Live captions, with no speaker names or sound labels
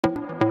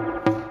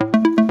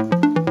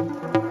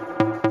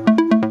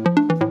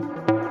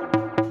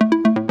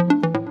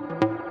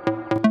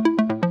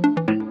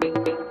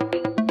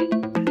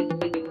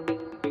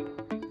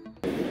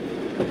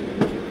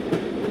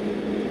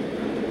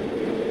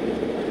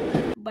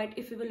But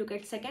if you will look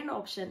at second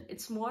option,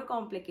 it's more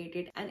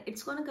complicated and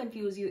it's going to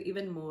confuse you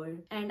even more.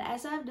 And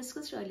as I have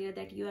discussed earlier,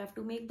 that you have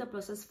to make the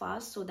process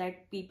fast so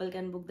that people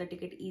can book the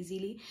ticket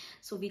easily.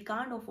 So we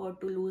can't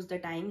afford to lose the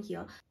time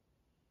here.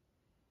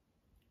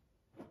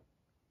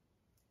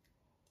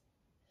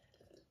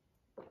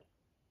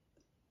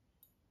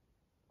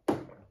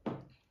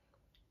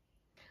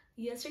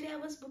 Yesterday, I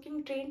was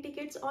booking train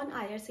tickets on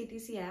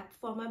IRCTC app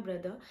for my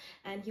brother,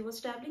 and he was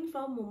traveling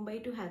from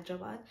Mumbai to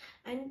Hyderabad.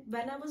 And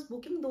when I was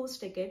booking those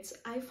tickets,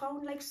 I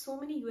found like so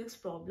many UX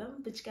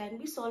problem which can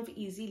be solved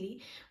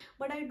easily,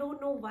 but I don't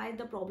know why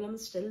the problem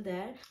is still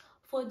there.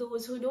 For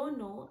those who don't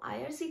know,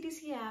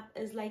 IRCTC app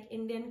is like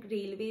Indian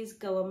Railways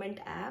government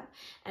app,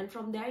 and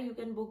from there you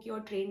can book your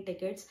train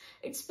tickets.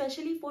 It's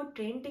specially for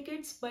train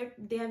tickets, but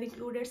they have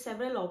included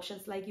several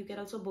options, like you can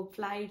also book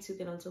flights, you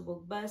can also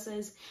book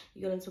buses,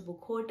 you can also book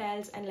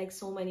hotels, and like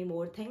so many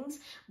more things.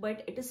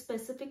 But it is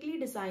specifically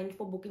designed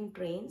for booking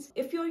trains.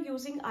 If you're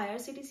using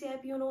IRCTC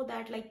app, you know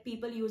that like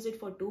people use it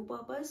for two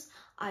purposes,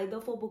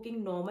 either for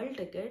booking normal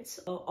tickets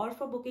or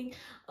for booking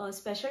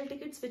special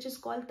tickets, which is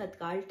called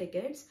Tatkal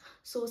tickets.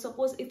 So suppose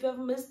if you have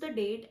missed the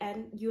date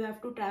and you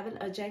have to travel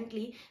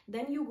urgently,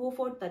 then you go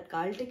for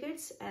Tatkal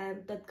tickets,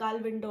 and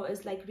Tatkal window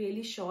is like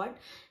really short.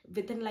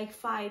 Within like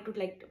 5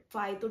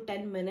 to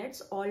 10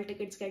 minutes, all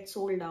tickets get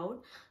sold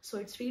out. So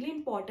it's really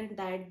important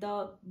that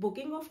the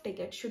booking of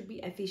tickets should be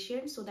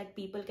efficient so that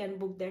people can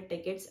book their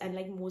tickets, and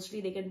like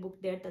mostly they can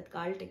book their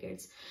Tatkal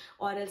tickets.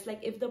 Or else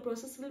like if the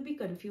process will be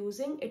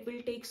confusing, it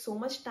will take so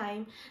much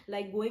time,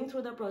 like going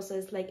through the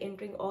process, like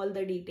entering all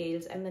the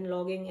details and then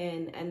logging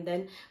in and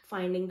then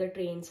finding the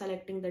train,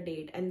 selecting the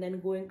date, and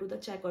then going to the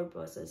checkout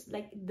process.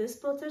 Like this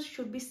process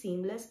should be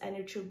seamless and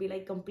it should be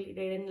like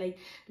completed in like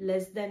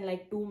less than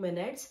like 2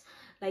 minutes.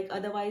 Like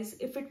otherwise,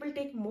 if it will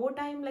take more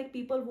time, like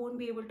people won't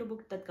be able to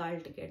book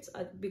Tatkal tickets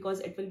because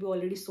it will be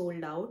already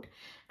sold out.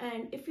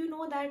 And if you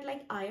know that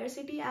like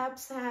IRCT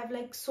apps have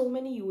like so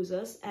many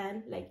users,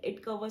 and like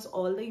it covers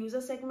all the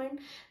user segment,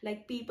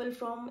 like people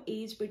from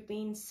age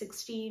between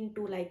 16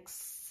 to like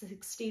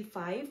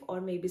 65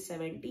 or maybe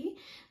 70,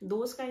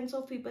 those kinds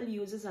of people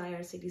uses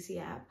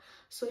IRCTC app.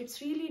 So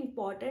it's really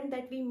important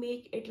that we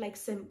make it like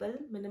simple,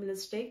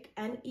 minimalistic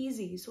and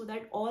easy, so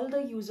that all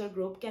the user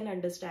group can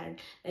understand,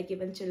 like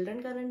even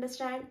children can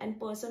understand, and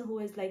person who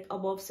is like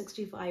above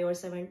 65 or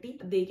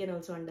 70, they can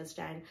also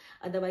understand.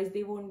 Otherwise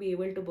they won't be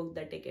able to book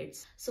the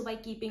tickets. So by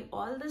keeping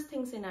all these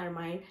things in our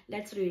mind,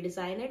 let's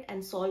redesign it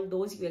and solve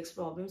those UX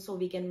problems so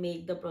we can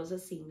make the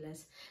process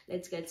seamless.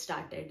 Let's get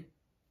started.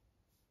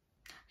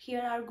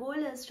 Here our goal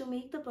is to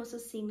make the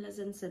process seamless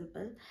and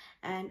simple,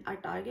 and our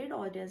target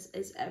audience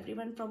is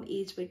everyone from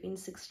age between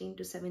 16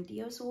 to 70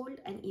 years old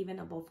and even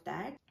above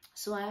that.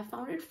 So I have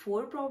found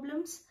 4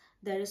 problems.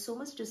 There is so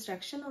much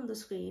distraction on the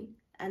screen,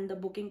 and the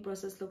booking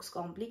process looks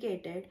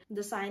complicated.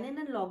 The sign in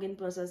and login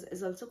process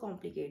is also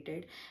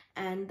complicated,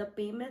 and the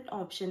payment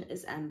option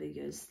is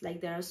ambiguous.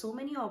 Like there are so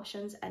many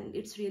options and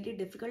it's really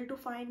difficult to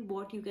find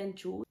what you can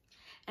choose.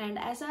 And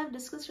as I have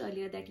discussed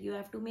earlier, that you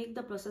have to make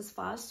the process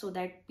fast so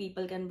that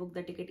people can book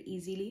the ticket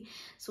easily.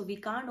 So we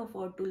can't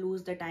afford to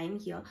lose the time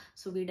here.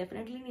 So we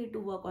definitely need to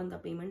work on the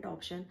payment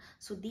option.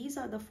 So these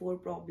are the 4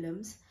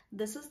 problems.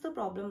 This is the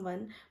problem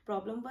 1.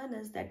 Problem 1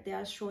 is that they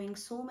are showing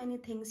so many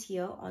things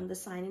here on the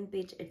sign-in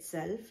page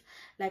itself.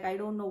 Like I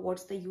don't know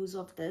what's the use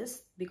of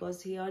this,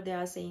 because here they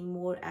are saying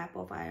more app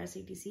of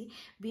IRCTC.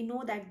 We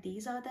know that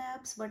these are the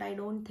apps, but I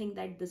don't think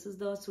that this is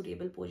the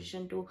suitable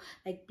position to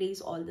like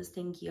place all this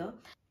thing here,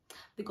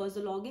 because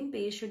the login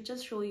page should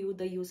just show you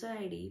the user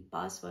ID,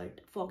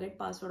 password, forget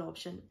password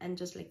option, and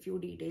just like few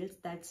details.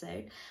 That's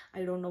it.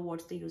 I don't know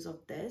what's the use of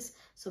this,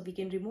 so we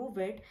can remove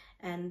it.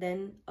 And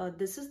then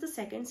this is the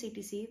second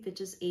CTC,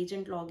 which is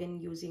agent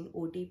login using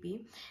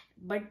OTP,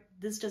 but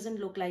this doesn't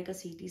look like a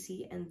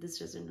CTC and this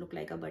doesn't look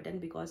like a button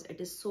because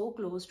it is so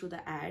close to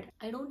the ad.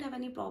 I don't have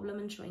any problem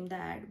in showing the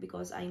ad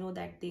because I know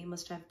that they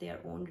must have their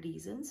own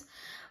reasons.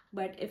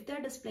 But if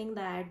they're displaying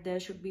the ad, there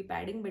should be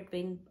padding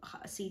between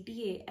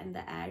CTA and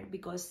the ad,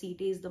 because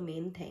CTA is the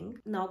main thing.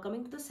 Now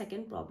coming to the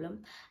second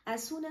problem,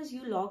 as soon as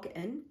you log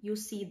in, you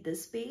see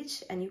this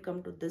page and you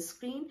come to this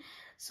screen.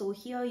 So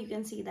here you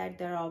can see that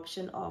there are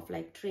options of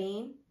like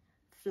train,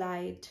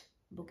 flight,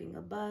 booking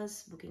a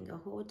bus, booking a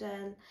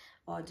hotel,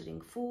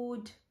 ordering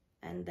food,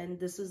 and then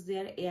this is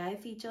their AI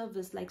feature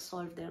which like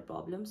solve their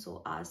problem.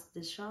 So ask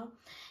Disha.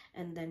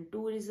 And then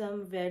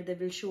tourism, where they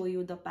will show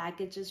you the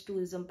packages,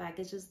 tourism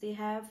packages they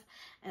have.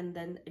 And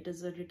then it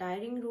is a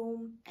retiring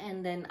room,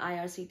 and then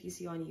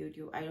IRCTC on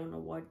YouTube. I don't know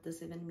what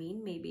this even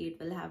mean. Maybe it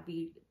will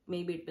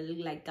maybe it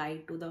will like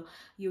guide to the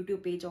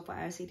YouTube page of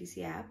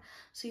IRCTC app.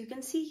 So you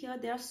can see here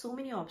there are so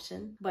many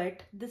options,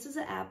 but this is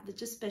an app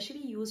which is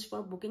specially used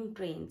for booking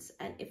trains.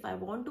 And if I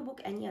want to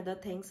book any other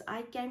things,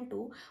 I can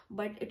too,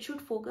 but it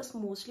should focus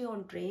mostly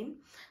on train.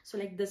 So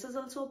like this is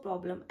also a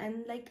problem.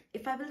 And like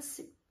if I will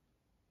see,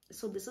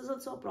 so this is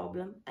also a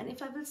problem. And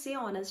if I will say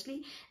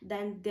honestly,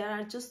 then there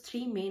are just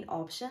 3 main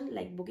options,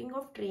 like booking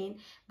of train,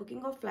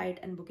 booking of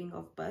flight, and booking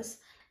of bus.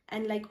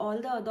 and like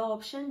all the other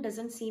option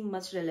doesn't seem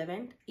much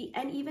relevant.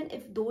 And even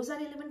if those are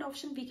relevant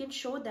options, we can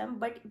show them,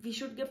 but we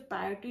should give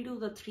priority to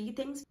the three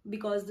things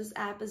because this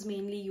app is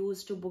mainly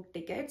used to book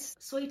tickets.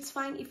 So it's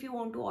fine if you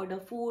want to order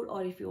food,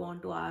 or if you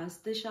want to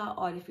ask Disha,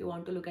 or if you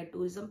want to look at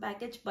tourism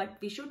package, but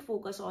we should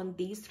focus on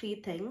these three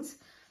things.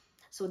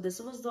 So this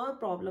was the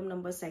problem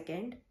number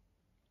second.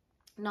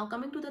 Now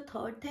coming to the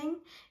third thing,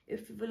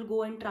 if you will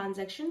go in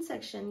transaction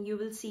section, you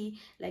will see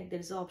like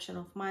there's an option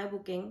of my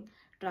booking,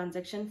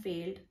 transaction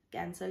failed,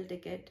 cancel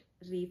ticket,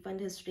 refund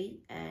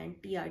history, and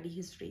TRD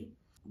history.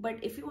 But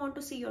if you want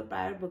to see your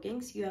prior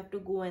bookings, you have to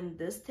go in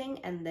this thing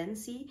and then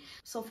see.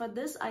 So for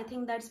this, I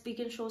think that we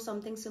can show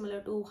something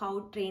similar to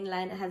how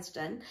Trainline has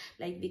done.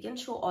 Like we can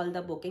show all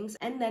the bookings,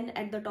 and then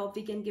at the top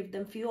we can give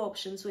them few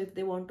options. So if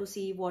they want to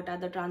see what are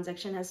the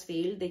transaction has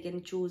failed, they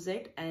can choose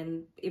it,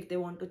 and if they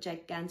want to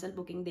check cancel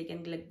booking, they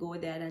can like go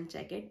there and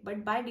check it.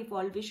 But by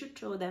default, we should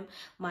show them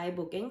my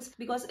bookings,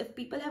 because if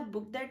people have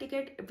booked their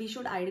ticket, we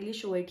should ideally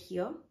show it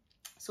here.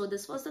 So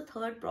this was the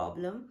third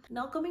problem.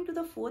 Now coming to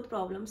the fourth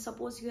problem,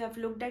 suppose you have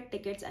looked at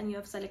tickets and you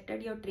have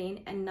selected your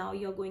train, and now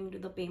you're going to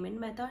the payment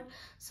method.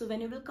 So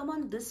when you will come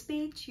on this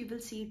page, you will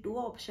see two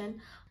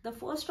options. The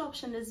first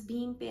option is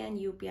Bheem Pay and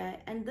UPI,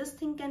 and this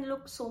thing can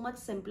look so much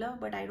simpler,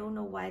 but I don't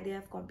know why they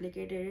have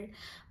complicated it,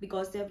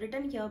 because they have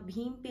written here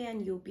Bheem Pay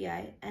and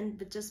UPI, and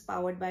which is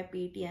powered by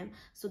Paytm.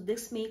 So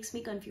this makes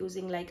me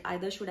confusing, like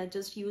either should I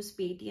just use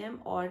Paytm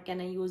or can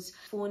I use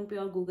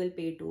PhonePe or Google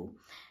Pay too?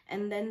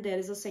 And then there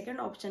is a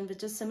second option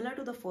which is similar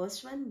to the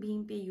first one,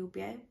 Bheem Pay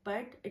UPI,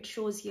 but it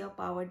shows here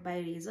powered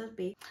by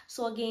Razorpay.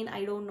 So again,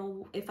 I don't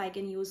know if I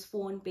can use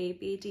PhonePe,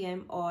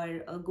 Paytm,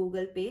 or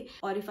Google Pay,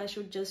 or if I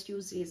should just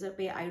use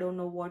Razorpay. I don't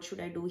know what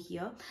should I do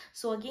here.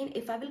 So again,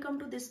 if I will come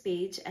to this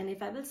page and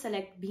if I will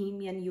select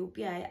Bheem and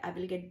UPI, I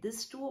will get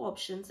these two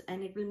options,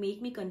 and it will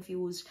make me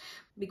confused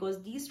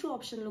because these two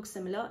options look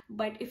similar.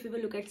 But if you will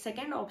look at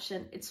second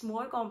option, it's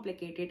more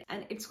complicated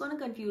and it's gonna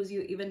confuse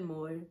you even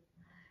more.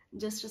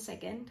 Just a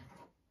second.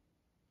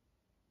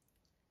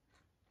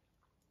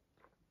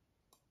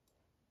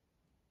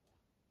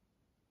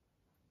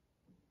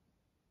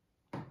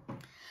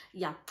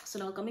 Yeah, so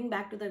now coming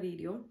back to the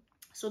video.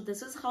 So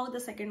this is how the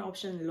second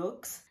option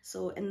looks.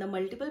 So in the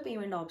multiple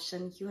payment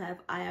option, you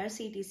have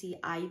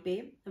IRCTC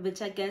iPay,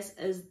 which I guess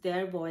is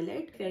their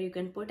wallet where you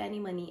can put any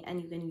money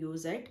and you can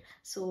use it.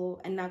 So,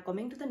 and now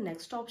coming to the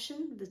next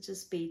option, which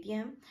is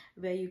Paytm,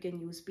 where you can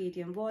use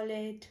Paytm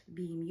wallet,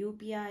 Bheem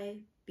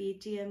UPI,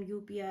 Paytm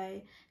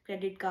UPI,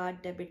 credit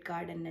card, debit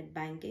card, and net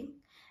banking.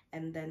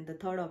 And then the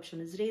third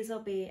option is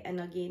Razorpay, and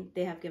again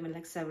they have given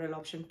like several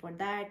options for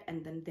that,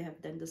 and then they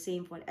have done the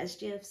same for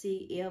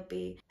HDFC,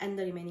 Airpay, and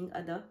the remaining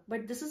other.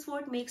 But this is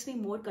what makes me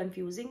more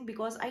confusing,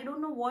 because I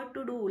don't know what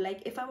to do.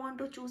 Like if I want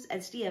to choose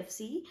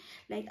HDFC,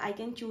 like I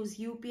can choose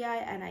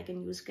UPI and I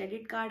can use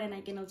credit card and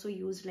I can also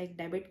use like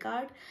debit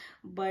card,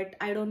 but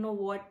I don't know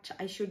what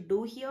I should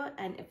do here.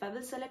 And if I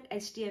will select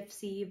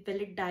HDFC,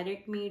 will it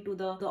direct me to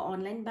the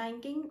online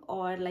banking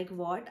or like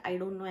what? I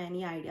don't know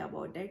any idea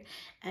about it.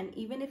 And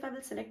even if I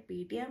will select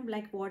Paytm,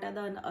 like what are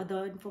the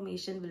other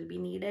information will be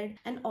needed,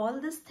 and all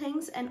these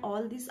things and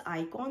all these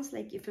icons,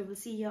 like if you will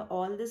see here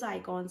all these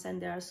icons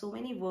and there are so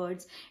many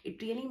words,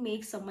 it really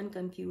makes someone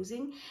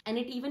confusing, and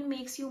it even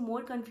makes you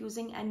more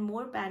confusing and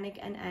more panic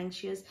and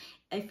anxious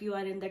if you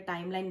are in the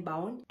timeline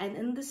bound. And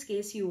in this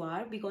case you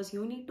are, because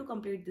you need to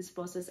complete this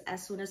process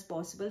as soon as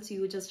possible. So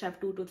you just have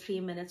 2 to 3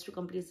 minutes to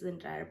complete this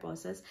entire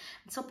process.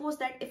 Suppose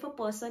that if a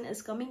person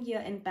is coming here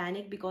in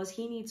panic because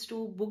he needs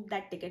to book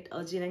that ticket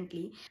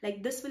urgently,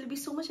 like this will be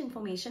so much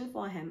information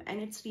for him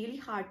and it's really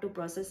hard to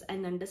process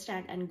and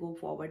understand and go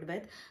forward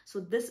with.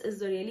 So this is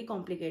the really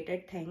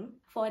complicated thing.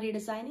 For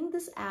redesigning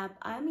this app,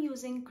 I am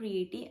using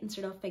Creaty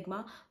instead of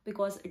Figma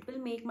because it will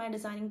make my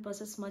designing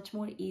process much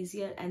more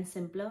easier and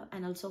simpler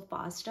and also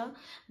faster,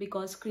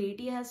 because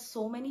Creaty has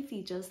so many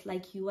features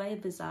like UI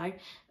wizard,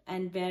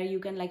 and where you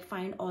can like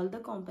find all the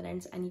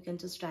components and you can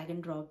just drag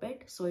and drop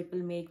it. So it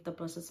will make the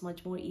process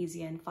much more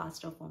easier and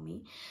faster for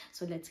me.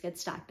 So let's get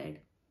started.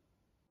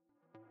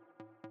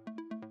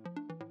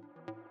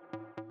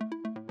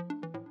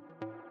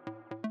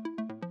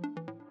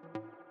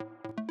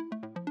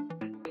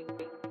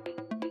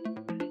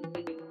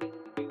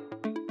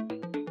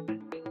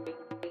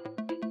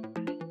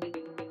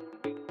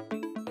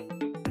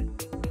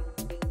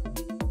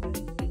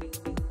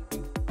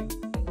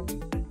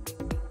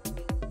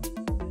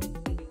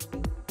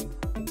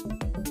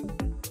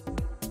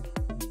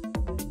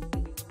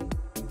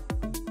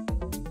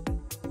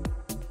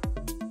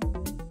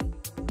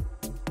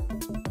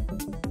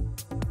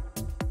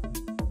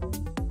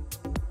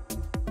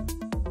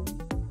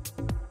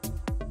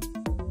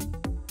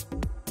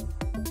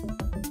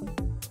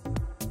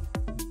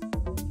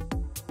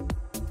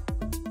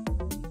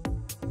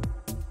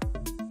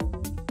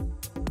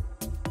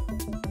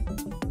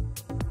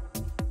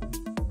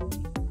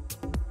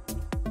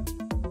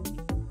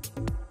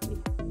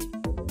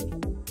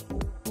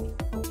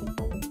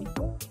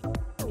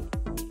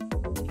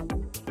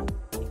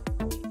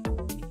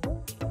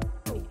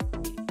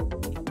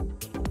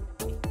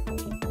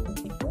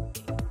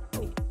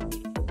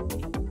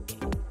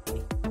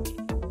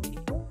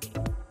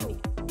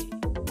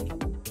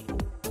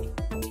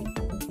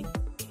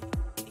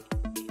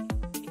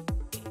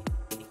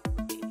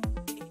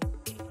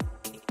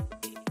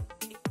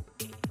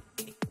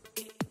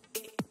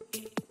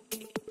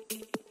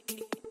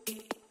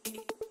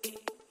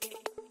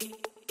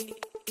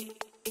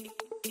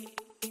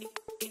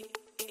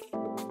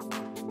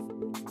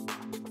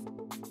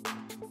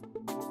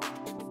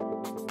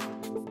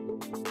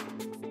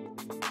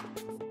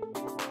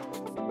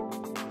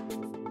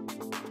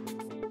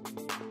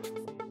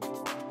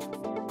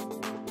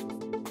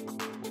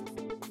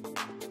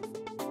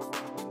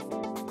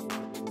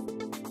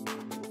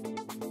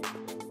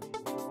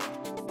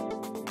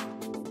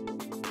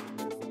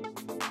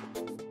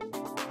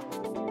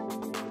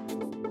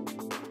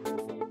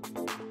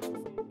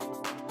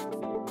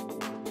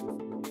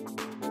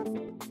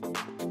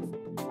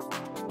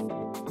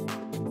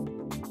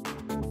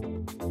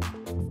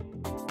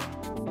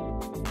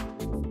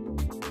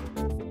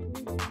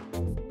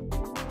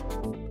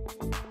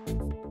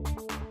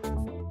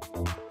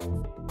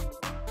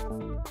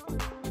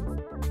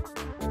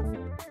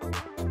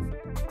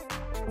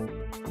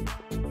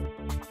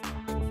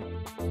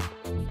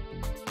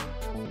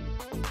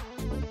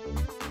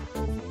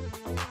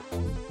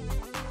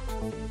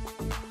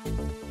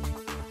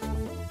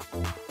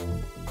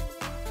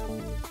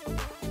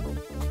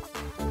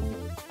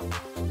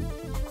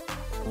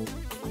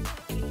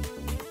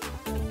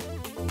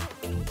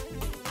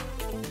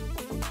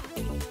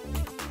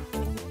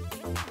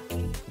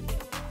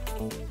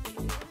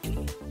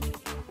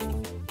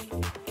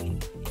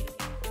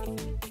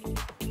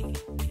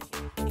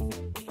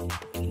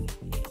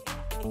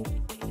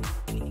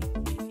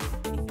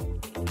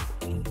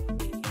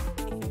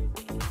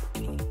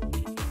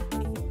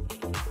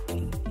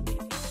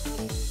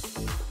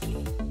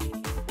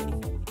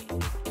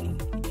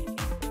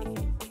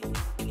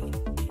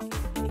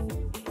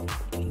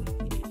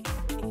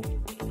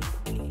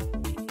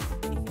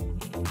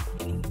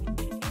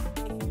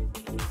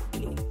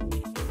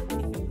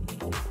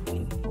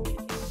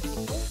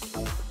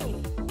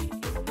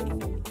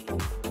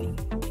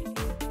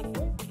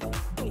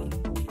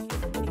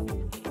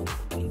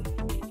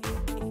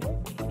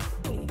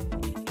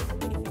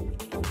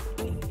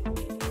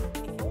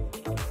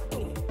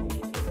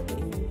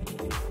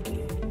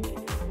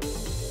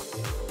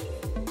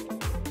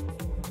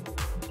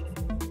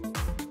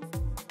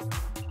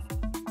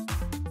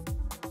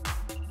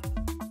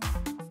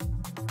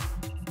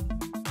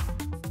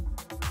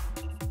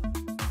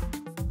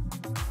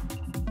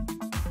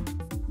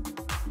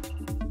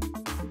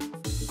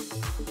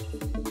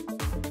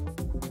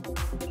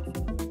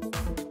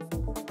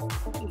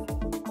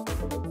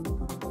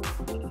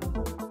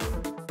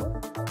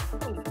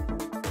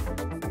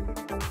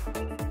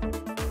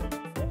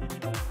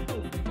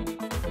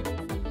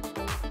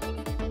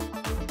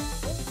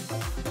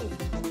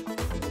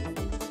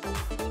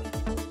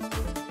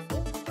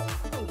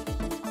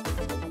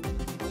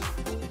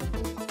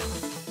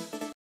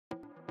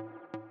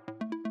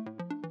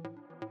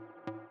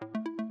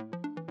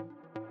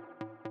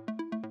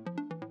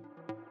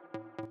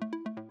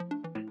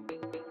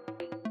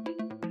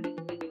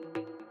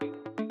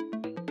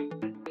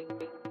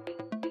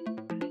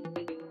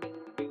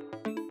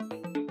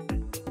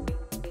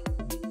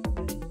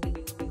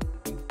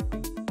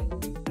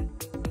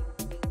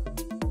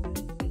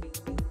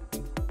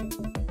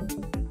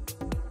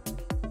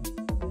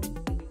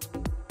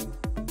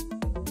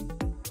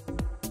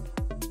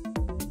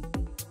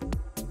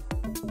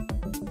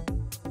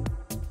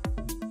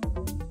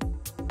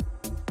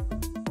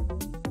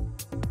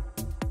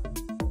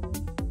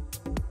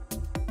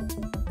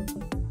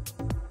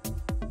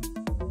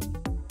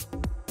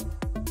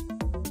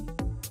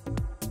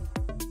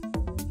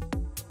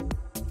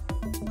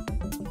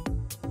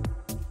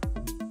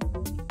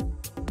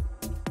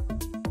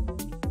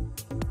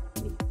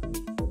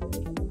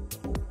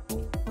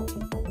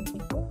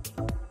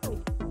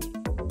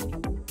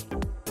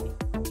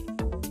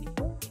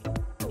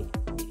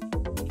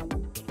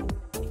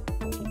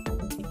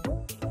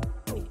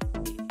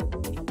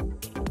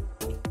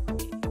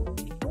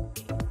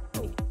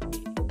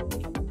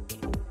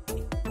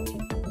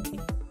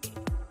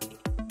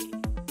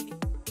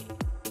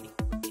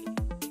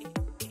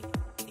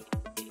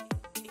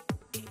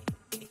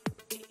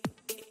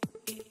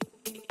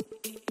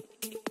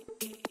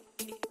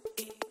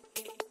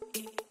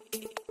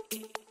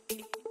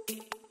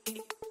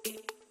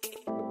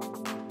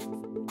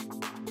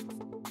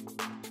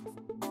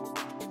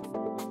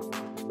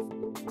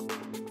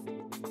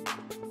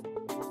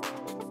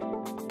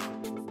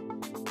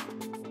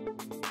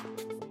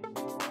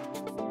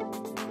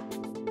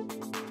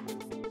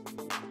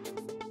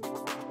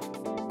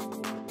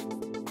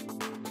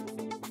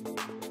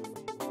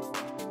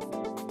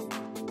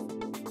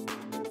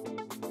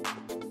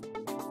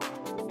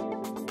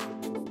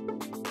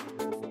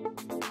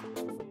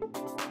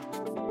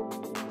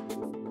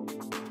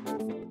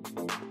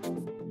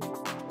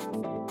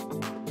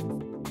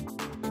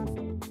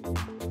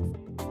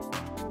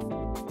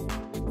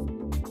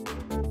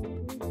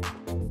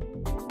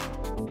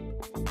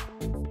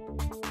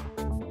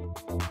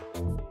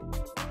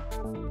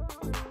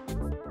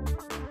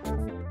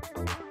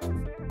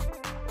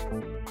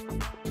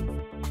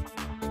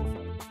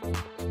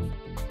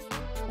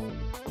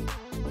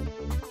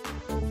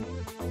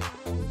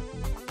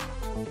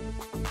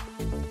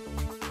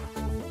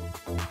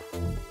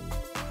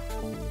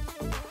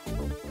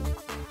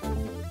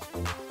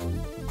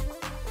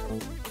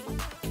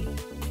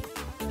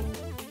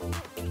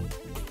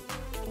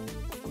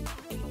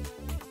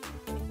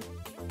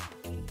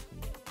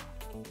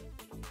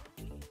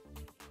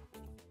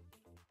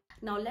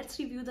 Now let's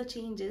review the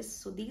changes.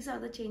 So these are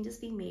the changes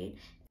we made.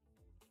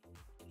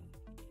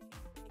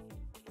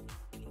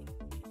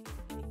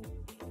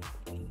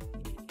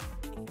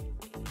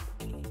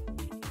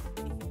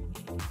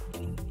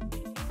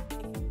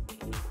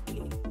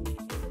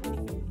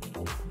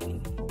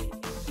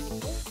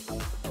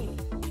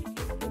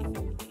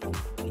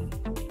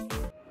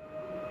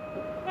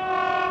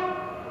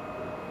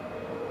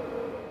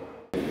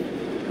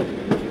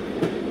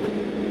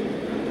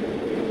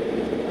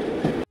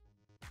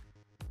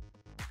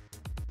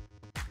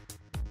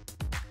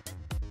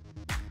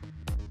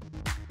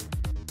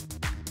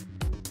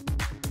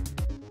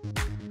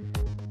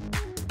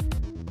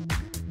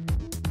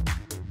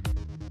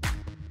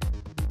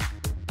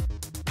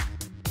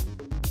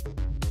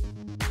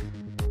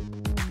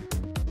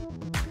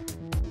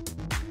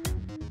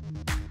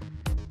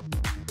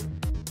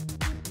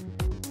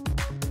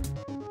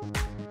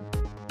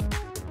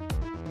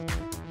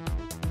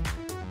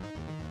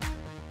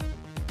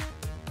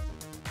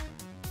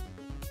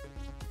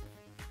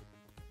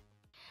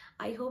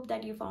 I hope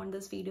that you found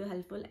this video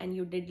helpful and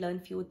you did learn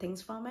few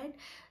things from it.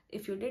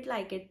 If you did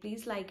like it,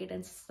 please like it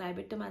and subscribe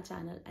it to my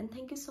channel. And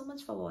thank you so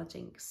much for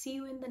watching. See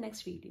you in the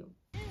next video.